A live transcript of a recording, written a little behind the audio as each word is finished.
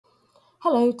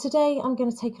Hello, today I'm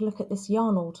going to take a look at this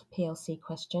Yarnold PLC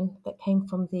question that came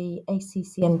from the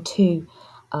ACCN2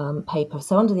 paper,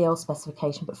 so under the old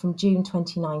specification, but from June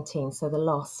 2019, so the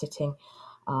last sitting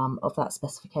of that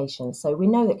specification. So we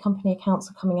know that company accounts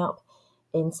are coming up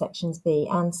in sections B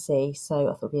and C, so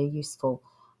I thought it would be a useful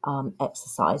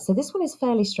exercise. So this one is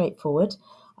fairly straightforward.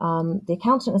 The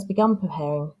accountant has begun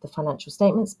preparing the financial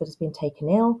statements but has been taken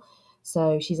ill.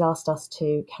 So she's asked us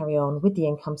to carry on with the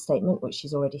income statement, which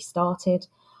she's already started,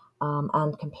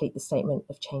 and complete the statement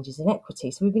of changes in equity.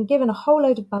 So we've been given a whole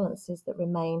load of balances that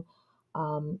remain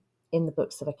in the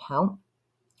books of account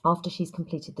after she's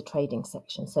completed the trading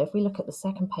section. So if we look at the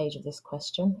second page of this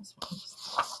question, so we can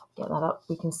just get that up,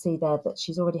 we can see there that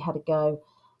she's already had a go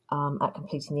at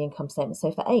completing the income statement.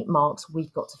 So for 8 marks,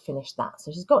 we've got to finish that.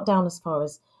 So she's got down as far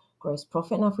as gross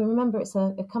profit. Now, if we remember, it's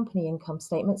a company income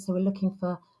statement, so we're looking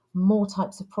for more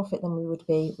types of profit than we would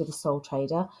be with a sole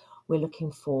trader. We're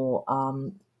looking for our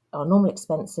normal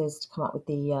expenses to come up with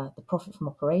the profit from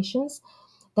operations.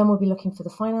 Then we'll be looking for the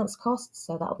finance costs,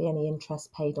 so that'll be any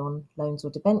interest paid on loans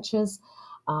or debentures.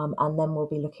 And then we'll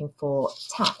be looking for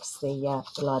tax, the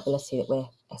liability that we're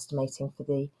estimating for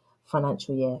the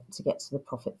financial year to get to the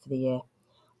profit for the year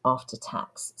after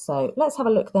tax. So let's have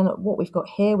a look then at what we've got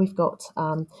here. We've got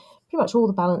pretty much all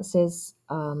the balances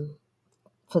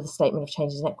for the statement of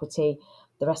changes in equity,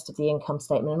 the rest of the income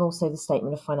statement, and also the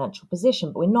statement of financial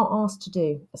position. But we're not asked to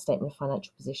do a statement of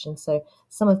financial position, so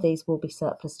some of these will be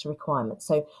surplus to requirement.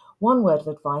 So one word of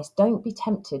advice, don't be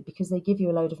tempted because they give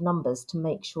you a load of numbers to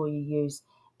make sure you use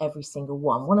every single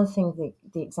one. One of the things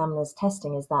the examiner's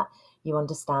testing is that you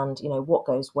understand, what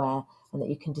goes where, and that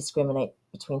you can discriminate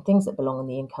between things that belong in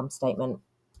the income statement,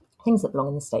 things that belong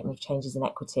in the statement of changes in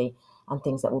equity, and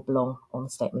things that will belong on the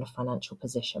statement of financial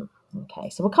position. Okay,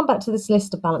 so we'll come back to this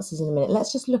list of balances in a minute.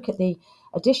 Let's just look at the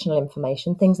additional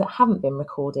information, things that haven't been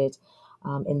recorded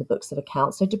in the books of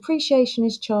accounts. So depreciation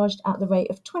is charged at the rate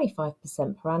of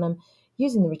 25% per annum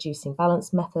using the reducing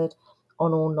balance method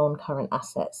on all non-current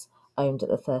assets owned at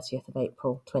the 30th of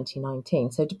April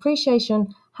 2019. So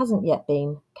depreciation hasn't yet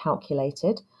been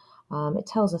calculated. It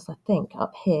tells us, I think,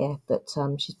 up here that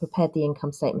she's prepared the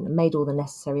income statement and made all the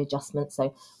necessary adjustments.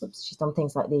 So she's done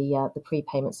things like the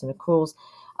prepayments and accruals,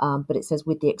 but it says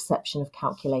with the exception of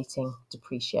calculating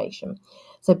depreciation.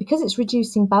 So because it's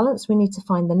reducing balance, we need to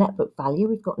find the net book value.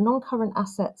 We've got non-current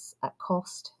assets at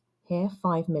cost here,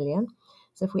 5 million.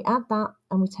 So if we add that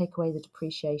and we take away the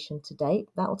depreciation to date,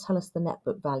 that will tell us the net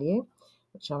book value,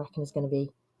 which I reckon is going to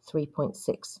be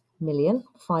 3.6 million,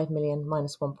 5 million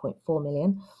minus 1.4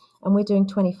 million. And we're doing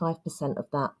 25% of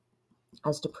that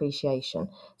as depreciation.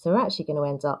 So we're actually going to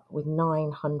end up with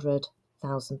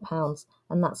 £900,000,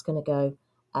 and that's going to go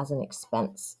as an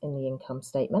expense in the income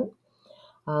statement.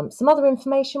 Some other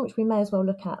information which we may as well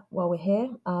look at while we're here.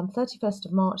 31st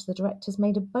of March, the directors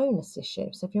made a bonus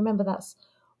issue. So if you remember, that's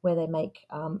where they make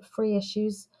free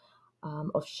issues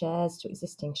of shares to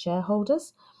existing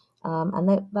shareholders. And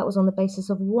that was on the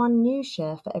basis of 1 new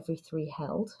share for every 3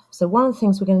 held. So one of the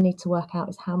things we're going to need to work out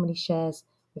is how many shares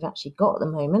we've actually got at the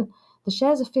moment. The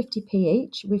shares are 50p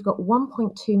each. We've got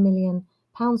 £1.2 million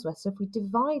worth. So if we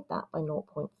divide that by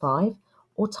 0.5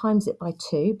 or times it by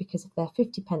 2, because if they're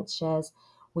 50p shares,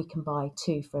 we can buy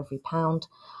 2 for every pound,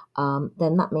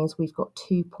 then that means we've got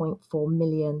 2.4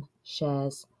 million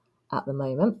shares at the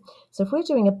moment. So if we're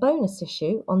doing a bonus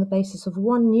issue on the basis of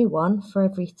 1 new one for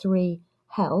every 3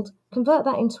 held, convert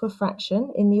that into a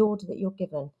fraction in the order that you're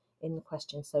given in the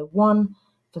question. So 1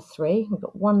 for 3, we've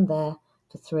got 1 there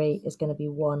for 3 is going to be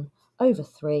 1 over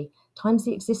 3 times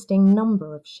the existing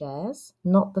number of shares,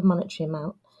 not the monetary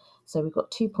amount. So we've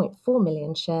got 2.4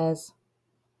 million shares.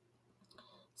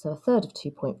 So a third of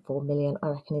 2.4 million,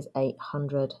 I reckon, is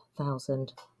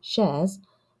 800,000 shares.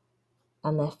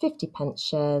 And they're 50p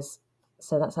shares,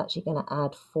 so that's actually going to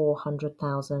add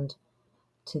 400,000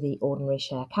 to the ordinary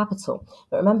share capital.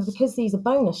 But remember, because these are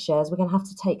bonus shares, we're going to have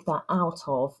to take that out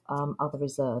of other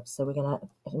reserves. So we're going to,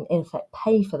 in effect,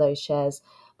 pay for those shares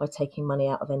by taking money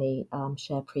out of any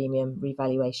share premium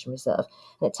revaluation reserve.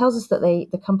 And it tells us that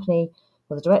the company,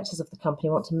 or the directors of the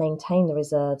company, want to maintain the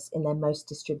reserves in their most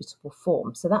distributable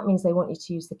form. So that means they want you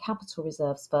to use the capital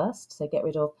reserves first, so get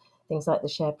rid of things like the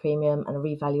share premium and a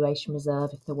revaluation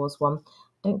reserve if there was one.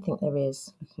 I don't think there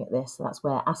is, looking at this. So that's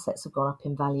where assets have gone up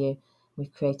in value.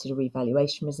 We've created a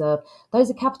revaluation reserve. Those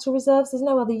are capital reserves. There's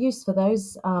no other use for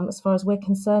those as far as we're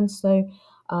concerned. So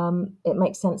it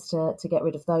makes sense to get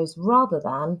rid of those rather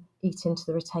than eat into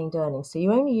the retained earnings. So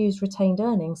you only use retained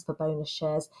earnings for bonus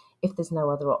shares if there's no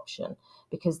other option,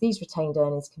 because these retained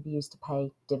earnings can be used to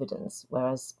pay dividends,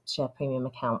 whereas share premium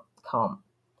account can't.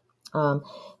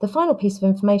 The final piece of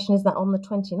information is that on the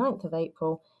 29th of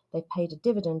April, they paid a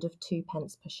dividend of 2p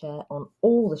per share on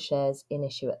all the shares in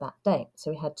issue at that date.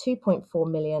 So we had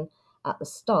 2.4 million at the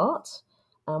start,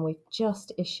 and we've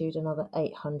just issued another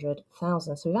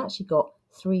 800,000. So we've actually got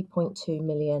 3.2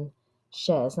 million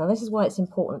shares. Now, this is why it's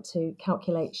important to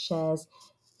calculate shares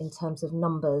in terms of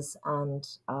numbers and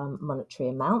monetary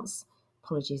amounts.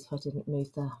 Apologies if I didn't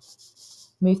move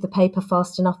the paper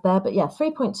fast enough there. But yeah,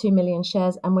 3.2 million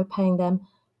shares, and we're paying them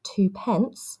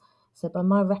 2p. So by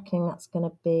my reckoning, that's going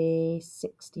to be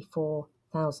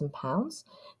 £64,000.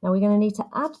 Now we're going to need to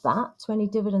add that to any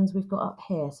dividends we've got up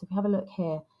here. So if we have a look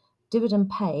here, dividend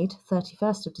paid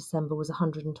 31st of December was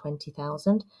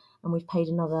 120,000, and we've paid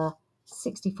another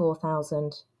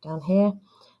 64,000 down here.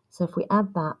 So if we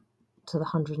add that to the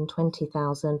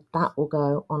 120,000, that will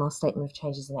go on our statement of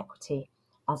changes in equity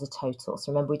as a total.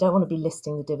 So remember, we don't want to be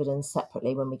listing the dividends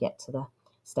separately when we get to the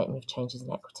statement of changes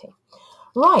in equity.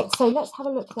 Right, so let's have a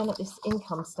look then at this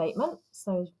income statement.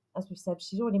 So as we said,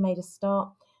 she's already made a start,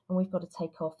 and we've got to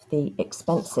take off the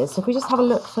expenses. So if we just have a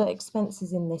look for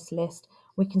expenses in this list,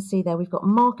 we can see there we've got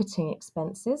marketing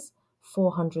expenses,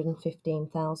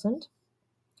 415,000.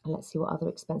 And let's see what other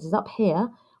expenses. Up here,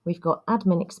 we've got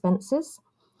admin expenses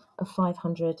of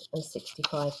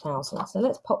 565,000. So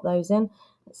let's pop those in.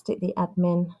 Let's stick the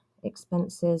admin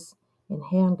expenses in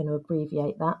here. I'm going to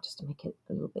abbreviate that just to make it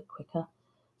a little bit quicker.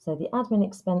 So the admin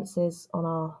expenses on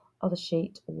our other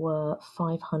sheet were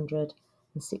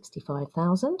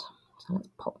 565,000. So let's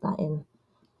pop that in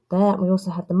there. We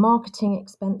also had the marketing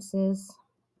expenses.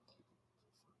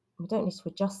 We don't need to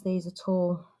adjust these at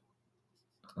all.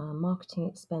 Marketing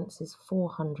expenses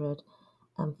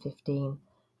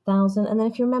 415,000. And then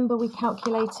if you remember, we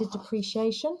calculated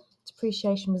depreciation.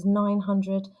 Depreciation was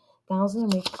 900,000,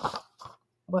 and we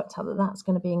worked out that that's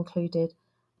going to be included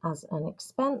as an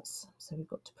expense. So we've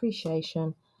got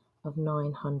depreciation of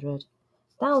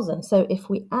 900,000. So if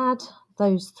we add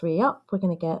those three up, we're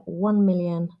going to get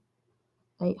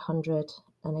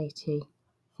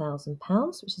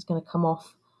 £1,880,000, which is going to come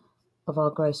off of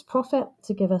our gross profit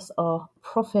to give us our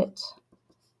profit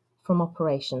from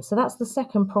operations. So that's the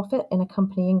second profit in a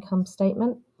company income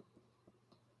statement.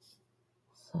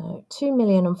 So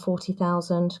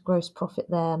 2,040,000 gross profit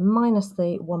there, minus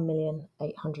the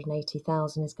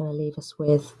 1,880,000 is going to leave us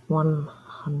with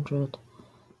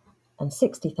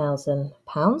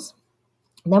 £160,000.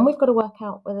 And then we've got to work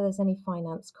out whether there's any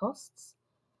finance costs.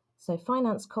 So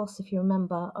finance costs, if you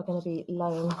remember, are going to be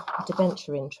loan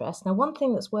debenture interest. Now, one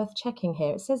thing that's worth checking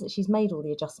here, it says that she's made all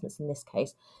the adjustments in this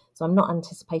case, so I'm not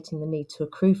anticipating the need to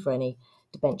accrue for any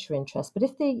debenture interest. But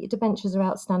if the debentures are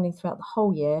outstanding throughout the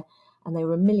whole year and they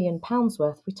were £1 million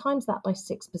worth, we times that by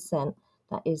 6%,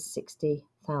 that is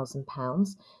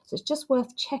 £60,000. So it's just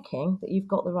worth checking that you've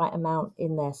got the right amount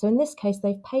in there. So in this case,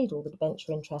 they've paid all the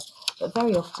debenture interest, but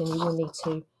very often you will need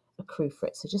to accrue for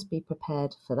it. So just be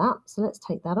prepared for that. So let's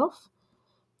take that off.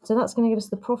 So that's going to give us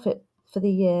the profit for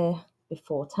the year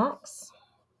before tax.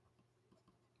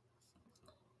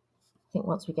 I think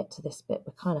once we get to this bit,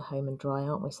 we're kind of home and dry,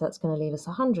 aren't we? So that's going to leave us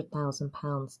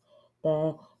 £100,000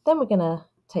 there. Then we're going to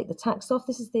take the tax off.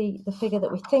 This is the figure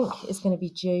that we think is going to be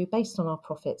due based on our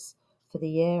profits for the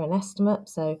year, an estimate.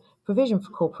 So provision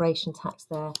for corporation tax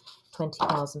there,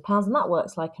 £20,000. And that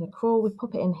works like an accrual. We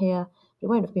pop it in here. It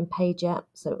won't have been paid yet,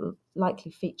 so it will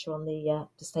likely feature on the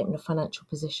statement of financial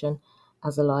position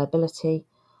as a liability.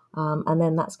 And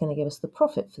then that's going to give us the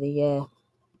profit for the year.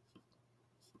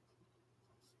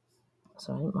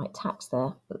 So I didn't write tax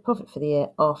there, but the profit for the year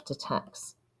after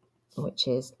tax, which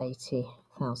is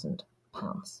 £80,000.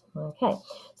 Okay,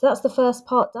 so that's the first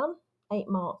part done. 8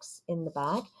 marks in the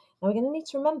bag. Now we're going to need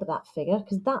to remember that figure,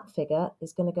 because that figure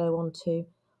is going to go on to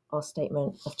our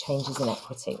statement of changes in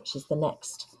equity, which is the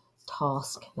next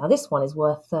task. Now this one is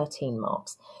worth 13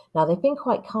 marks. Now they've been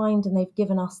quite kind and they've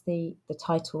given us the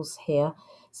titles here.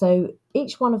 So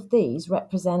each one of these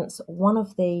represents one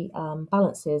of the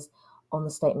balances on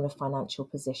the statement of financial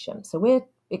position. So we're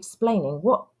explaining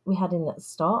what we had in at the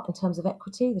start in terms of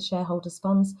equity, the shareholders'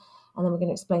 funds, and then we're going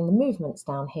to explain the movements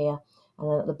down here,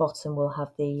 and then at the bottom we'll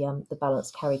have the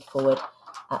balance carried forward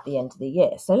at the end of the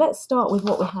year. So let's start with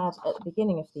what we had at the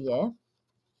beginning of the year.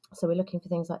 So we're looking for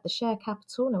things like the share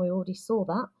capital. Now we already saw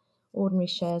that. Ordinary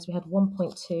shares, we had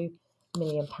 £1.2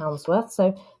 million worth.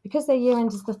 So because their year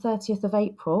end is the 30th of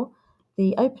April,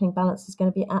 the opening balance is going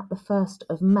to be at the 1st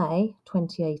of May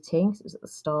 2018. So it was at the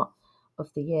start of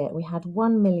the year. We had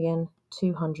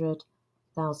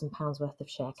 £1,200,000 worth of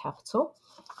share capital.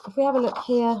 If we have a look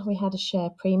here, we had a share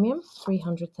premium,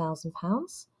 £300,000.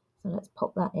 So let's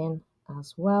pop that in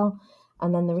as well.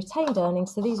 And then the retained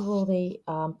earnings, so these are all the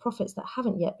profits that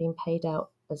haven't yet been paid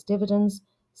out as dividends,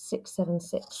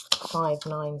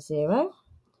 676,590.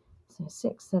 So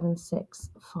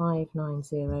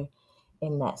 676,590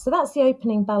 in there. So that's the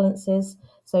opening balances.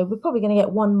 So we're probably going to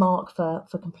get 1 mark for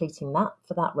completing that,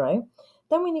 for that row.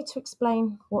 Then we need to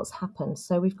explain what's happened.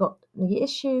 So we've got the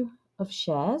issue of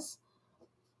shares.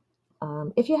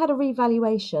 If you had a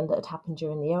revaluation that had happened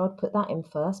during the year, I'd put that in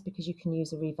first because you can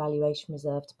use a revaluation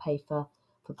reserve to pay for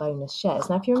bonus shares.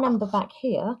 Now, if you remember back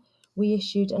here, we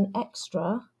issued an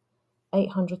extra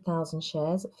 800,000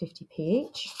 shares at 50p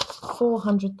each,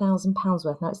 £400,000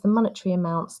 worth. Now, it's the monetary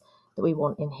amounts that we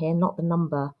want in here, not the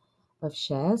number of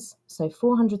shares. So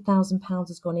 £400,000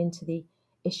 has gone into the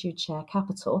issued share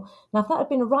capital. Now, if that had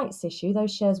been a rights issue,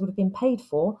 those shares would have been paid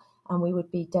for and we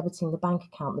would be debiting the bank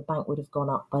account. The bank would have gone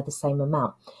up by the same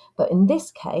amount. But in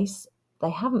this case,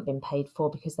 they haven't been paid for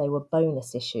because they were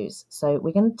bonus issues. So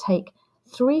we're going to take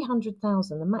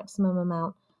 300,000, the maximum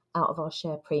amount, out of our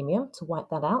share premium to wipe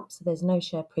that out. So there's no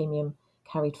share premium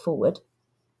carried forward.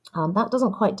 That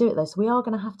doesn't quite do it though. So we are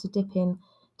going to have to dip in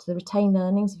to the retained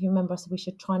earnings. If you remember, I said we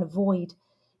should try and avoid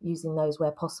using those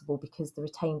where possible because the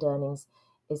retained earnings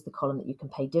is the column that you can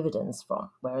pay dividends from,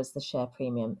 whereas the share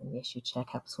premium and the issued share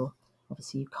capital,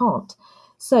 obviously you can't.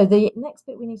 So the next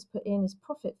bit we need to put in is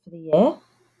profit for the year.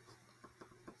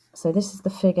 So this is the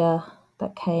figure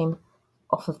that came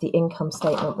off of the income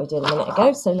statement we did a minute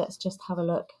ago. So let's just have a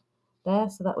look there.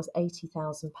 So that was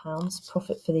 £80,000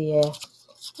 profit for the year,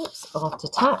 after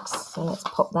tax. So let's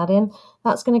pop that in.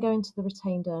 That's going to go into the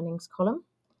retained earnings column.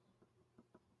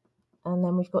 And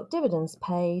then we've got dividends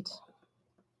paid.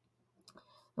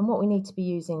 And what we need to be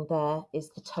using there is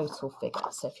the total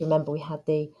figure. So if you remember, we had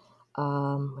the,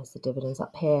 where's the dividends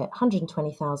up here?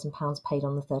 £120,000 paid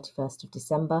on the 31st of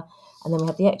December. And then we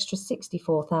had the extra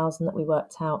 64,000 that we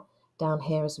worked out down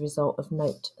here as a result of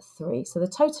note 3. So the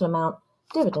total amount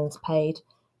dividends paid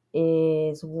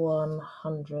is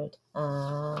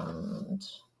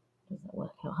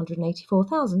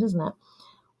 184,000, isn't it?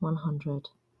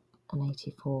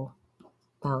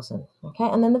 184,000. Okay,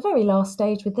 and then the very last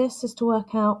stage with this is to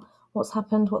work out what's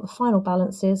happened, what the final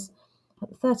balance is at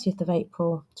the 30th of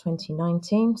April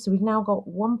 2019. So we've now got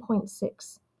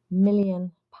 £1.6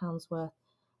 million worth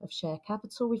of share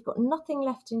capital. We've got nothing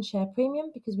left in share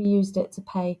premium because we used it to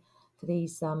pay for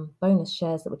these bonus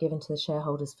shares that were given to the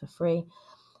shareholders for free.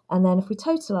 And then if we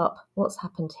total up what's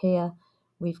happened here,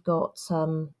 we've got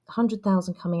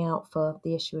 100,000 coming out for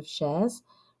the issue of shares.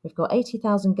 We've got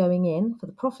 80,000 going in for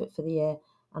the profit for the year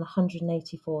and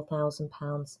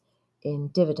 £184,000 in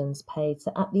dividends paid.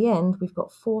 So at the end, we've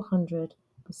got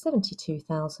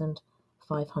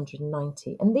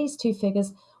 472,590. And these two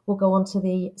figures will go on to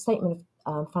the statement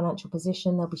of financial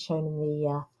position. They'll be shown in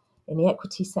the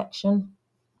equity section,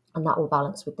 and that will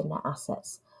balance with the net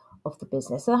assets of the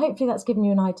business. So hopefully that's given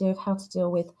you an idea of how to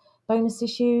deal with bonus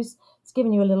issues. It's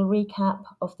given you a little recap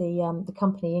of the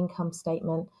company income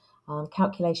statement,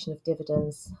 calculation of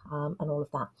dividends, and all of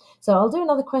that. So I'll do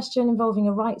another question involving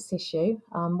a rights issue,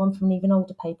 one from an even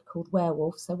older paper called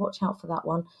Werewolf, so watch out for that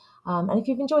one. And if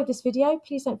you've enjoyed this video,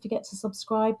 please don't forget to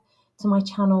subscribe to my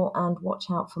channel and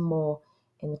watch out for more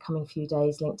in the coming few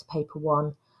days linked to paper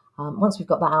 1. Once we've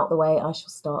got that out of the way, I shall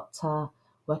start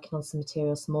working on some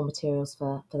more materials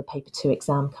for the paper 2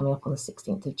 exam coming up on the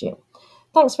 16th of June.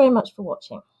 Thanks very much for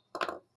watching.